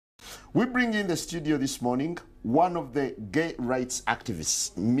We bring in the studio this morning one of the gay rights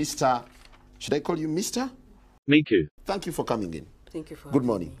activists, Mr. Should I call you Mr.? Miku. Thank you for coming in. Thank you for Good having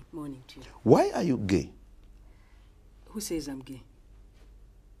morning. me. Morning to you. Why are you gay? Who says I'm gay?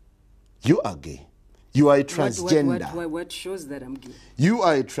 You are gay. You are a transgender. What shows that I'm gay? You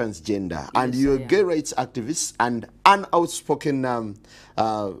are a transgender, and Yes, you're a I gay am. rights activist and an outspoken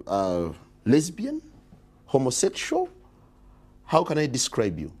lesbian, homosexual. How can I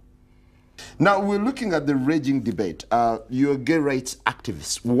describe you? Now, we're looking at the raging debate. You're a gay rights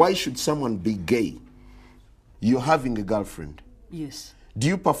activist. Why should someone be gay? You're having a girlfriend. Yes. Do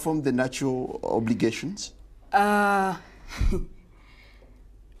you perform the natural obligations? I'm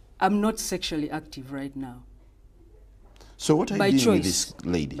not sexually active right now. So what are By you doing with choice. this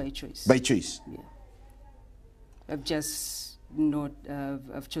lady? By choice. By choice? Yeah. I've just not,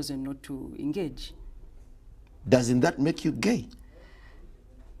 I've chosen not to engage. Doesn't that make you gay?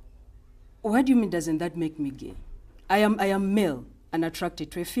 What do you mean, doesn't that make me gay? I am male and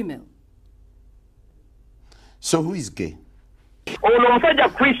attracted to a female. So who is gay? Oh, no,